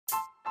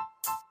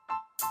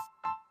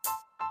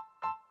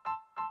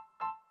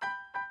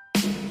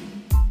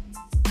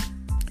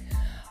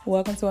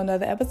Welcome to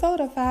another episode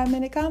of 5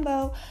 Minute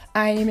Combo.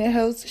 I am your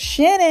host,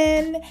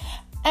 Shannon,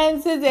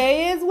 and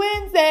today is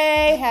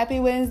Wednesday. Happy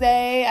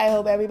Wednesday. I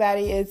hope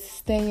everybody is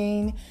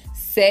staying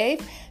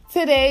safe.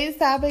 Today's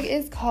topic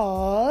is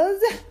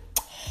called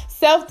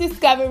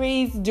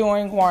self-discoveries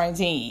during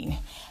quarantine.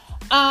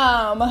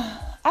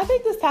 I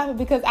picked this topic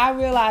because I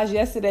realized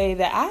yesterday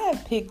that I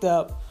have picked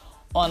up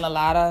on a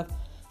lot of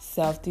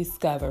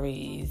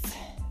self-discoveries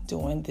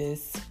during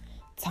this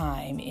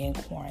time in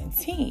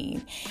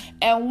quarantine.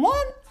 And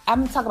I'm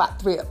going to talk about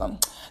 3 of them.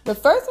 The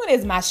first one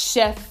is my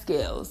chef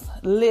skills.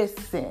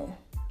 Listen,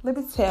 let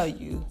me tell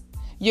you,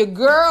 your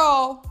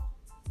girl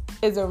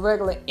is a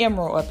regular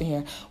emerald up in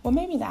here. Well,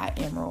 maybe not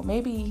emerald.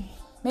 Maybe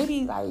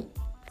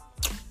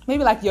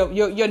like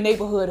your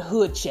neighborhood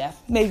hood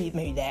chef. Maybe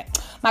that.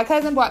 My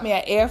cousin bought me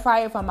an air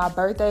fryer for my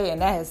birthday,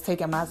 and that has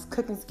taken my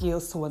cooking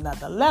skills to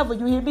another level.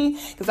 You hear me?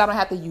 Because I don't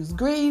have to use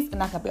grease,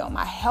 and I can be on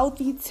my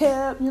healthy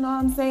tip. You know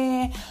what I'm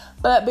saying?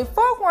 But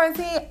before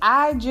quarantine,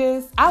 I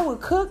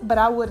would cook, but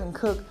I wouldn't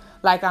cook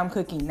like I'm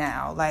cooking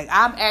now. Like,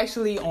 I'm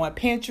actually on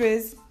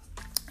Pinterest.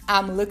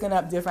 I'm looking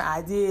up different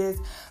ideas.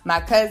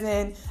 My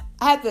cousin,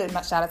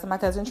 shout out to my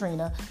cousin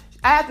Trina.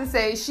 I have to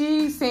say,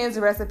 she sends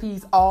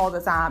recipes all the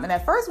time. And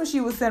at first when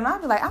she was sending them,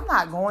 I'd be like, I'm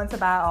not going to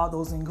buy all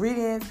those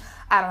ingredients.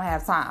 I don't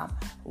have time.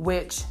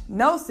 Which,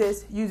 no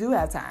sis, you do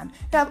have time.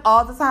 You have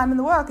all the time in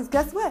the world, because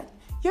guess what?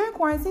 You're in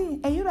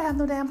quarantine and you don't have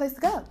no damn place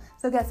to go.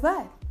 So guess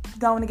what?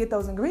 Go to get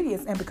those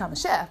ingredients and become a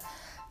chef.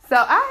 So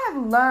I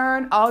have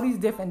learned all these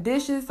different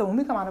dishes. So when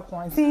we come out of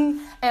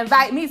quarantine,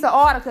 invite me to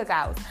all the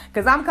cookouts,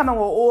 because I'm coming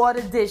with all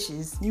the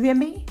dishes. You hear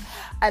me?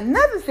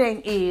 Another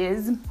thing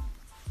is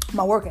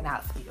my working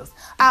out skills.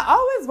 I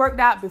always worked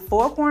out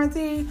before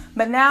quarantine,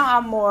 but now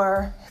I'm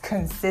more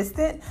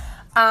consistent.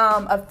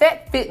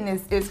 Effect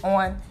Fitness is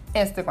on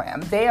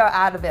Instagram. They are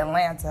out of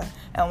Atlanta.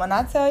 And when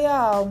I tell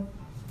y'all,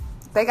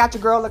 they got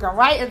your girl looking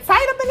right and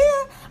tight up in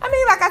here. I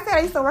mean, like I said,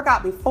 I used to work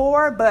out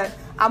before, but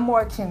I'm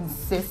more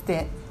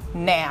consistent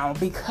now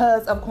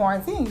because of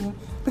quarantine,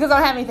 because I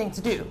don't have anything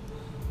to do.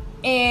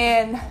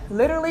 And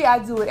literally, I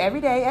do it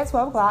every day at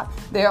 12 o'clock.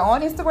 They're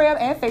on Instagram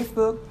and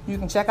Facebook. You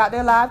can check out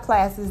their live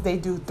classes. They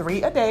do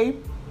 3 a day.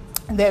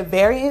 They're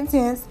very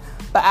intense,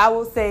 but I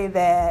will say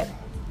that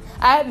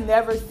I have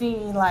never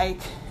seen,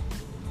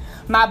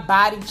 my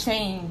body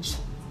change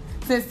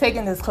since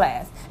taking this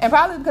class. And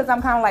probably because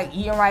I'm kind of,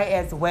 eating right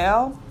as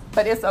well.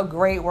 But it's a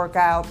great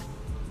workout.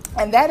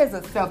 And that is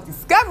a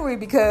self-discovery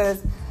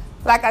because,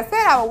 like I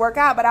said, I would work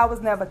out, but I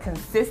was never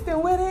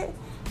consistent with it.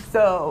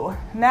 So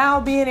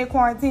now being in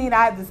quarantine,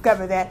 I've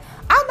discovered that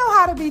I know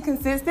how to be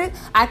consistent.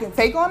 I can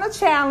take on a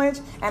challenge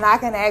and I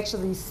can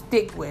actually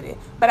stick with it.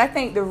 But I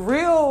think the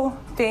real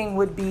thing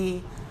would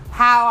be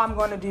how I'm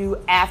going to do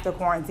after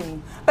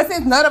quarantine. But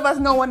since none of us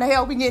know when the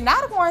hell we're getting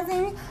out of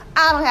quarantine,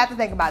 I don't have to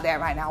think about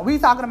that right now. We're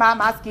talking about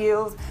my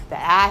skills that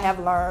I have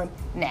learned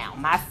now,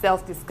 my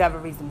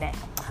self-discoveries now.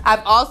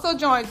 I've also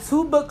joined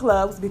 2 book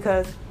clubs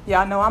because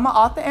y'all know I'm an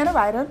author and a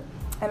writer,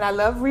 and I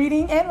love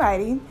reading and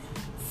writing.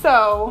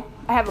 So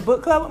I have a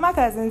book club with my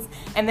cousins,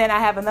 and then I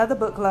have another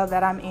book club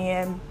that I'm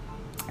in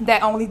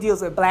that only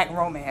deals with Black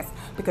romance,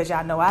 because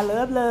y'all know I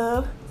love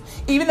love,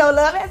 even though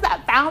love has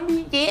not found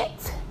me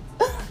yet.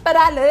 But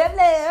I love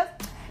love.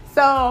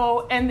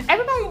 So, and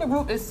everybody in the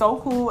group is so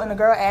cool. And the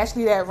girl,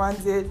 Ashley, that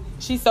runs it,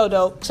 she's so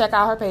dope. Check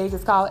out her page.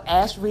 It's called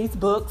Ash Reads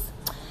Books.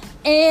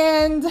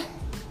 And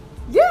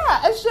yeah,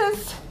 I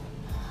just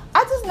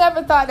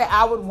never thought that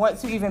I would want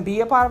to even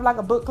be a part of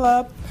a book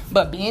club.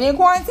 But being in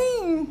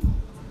quarantine,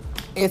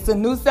 it's a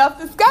new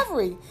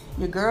self-discovery.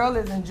 Your girl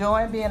is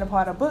enjoying being a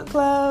part of book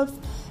clubs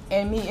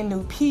and meeting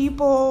new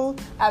people.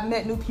 I've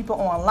met new people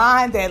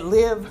online that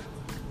live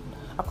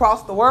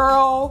across the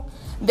world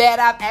that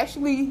I've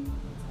actually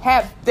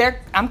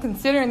I'm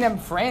considering them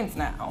friends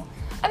now.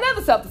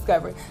 Another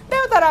self-discovery.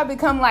 Never thought I'd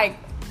become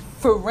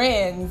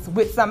friends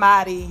with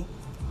somebody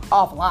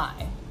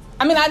offline.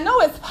 I mean, I know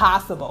it's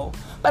possible,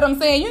 but I'm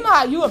saying, you know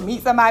how you would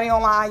meet somebody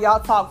online,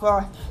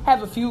 y'all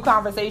have a few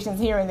conversations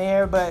here and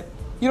there, but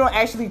you don't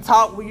actually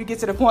talk when you get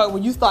to the point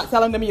where you start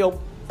telling them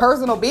your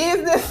personal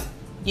business?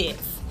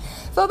 Yes.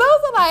 So those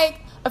are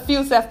a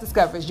few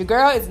self-discoveries. Your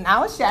girl is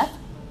now a chef.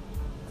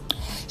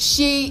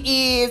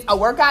 She is a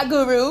workout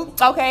guru.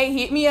 Okay,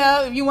 hit me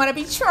up if you want to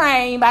be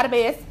trained by the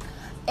best.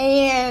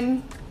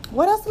 And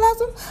what else the last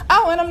one?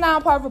 Oh, and I'm now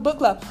a part of a book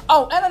club.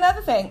 Oh, and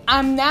another thing.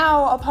 I'm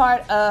now a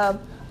part of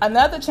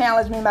another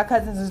challenge me and my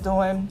cousins is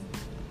doing.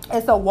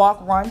 It's a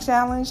walk-run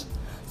challenge.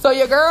 So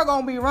your girl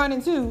going to be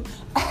running too.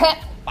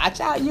 Watch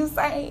out, you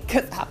say,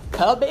 because I'm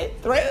coming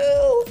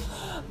through.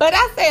 But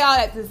I say all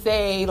that to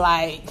say,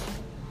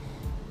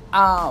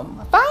 find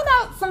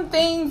out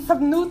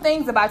some new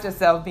things about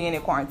yourself being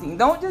in quarantine.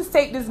 Don't just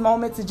take this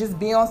moment to just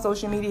be on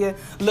social media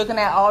looking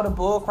at all the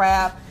bull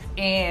crap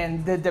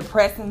and the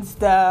depressing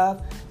stuff.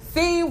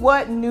 See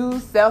what new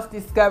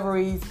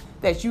self-discoveries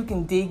that you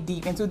can dig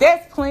deep into.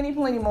 There's plenty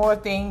more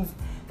things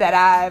that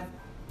I've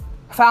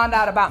found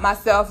out about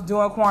myself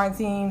during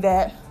quarantine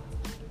that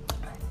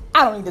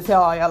I don't need to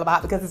tell all y'all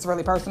about because it's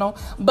really personal.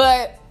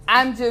 But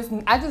I just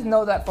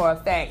know that for a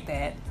fact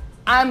that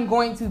I'm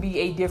going to be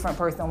a different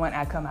person when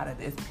I come out of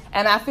this.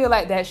 And I feel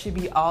like that should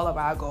be all of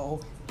our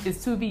goal,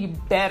 is to be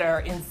better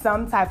in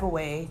some type of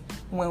way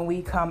when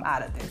we come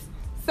out of this.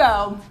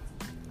 So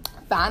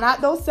find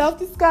out those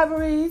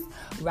self-discoveries,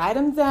 write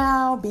them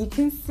down, be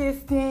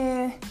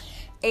consistent,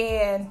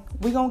 and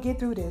we're going to get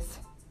through this.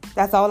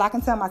 That's all I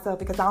can tell myself,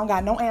 because I don't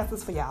got no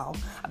answers for y'all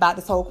about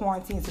this whole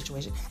quarantine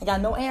situation. I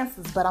got no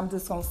answers, but I'm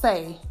just going to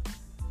say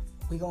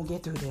we're going to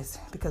get through this,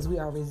 because we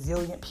are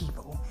resilient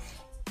people.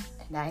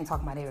 And I ain't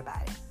talking about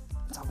everybody.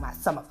 I'm talking about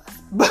some of us.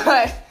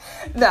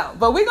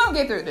 But we're going to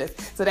get through this.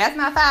 So that's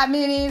my 5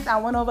 minutes.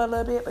 I went over a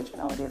little bit, but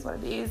it is what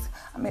it is.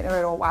 I'm getting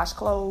ready to wash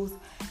clothes.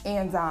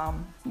 And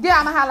I'm going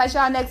to highlight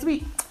y'all next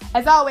week.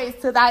 As always,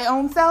 to thy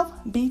own self,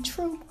 be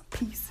true.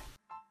 Peace.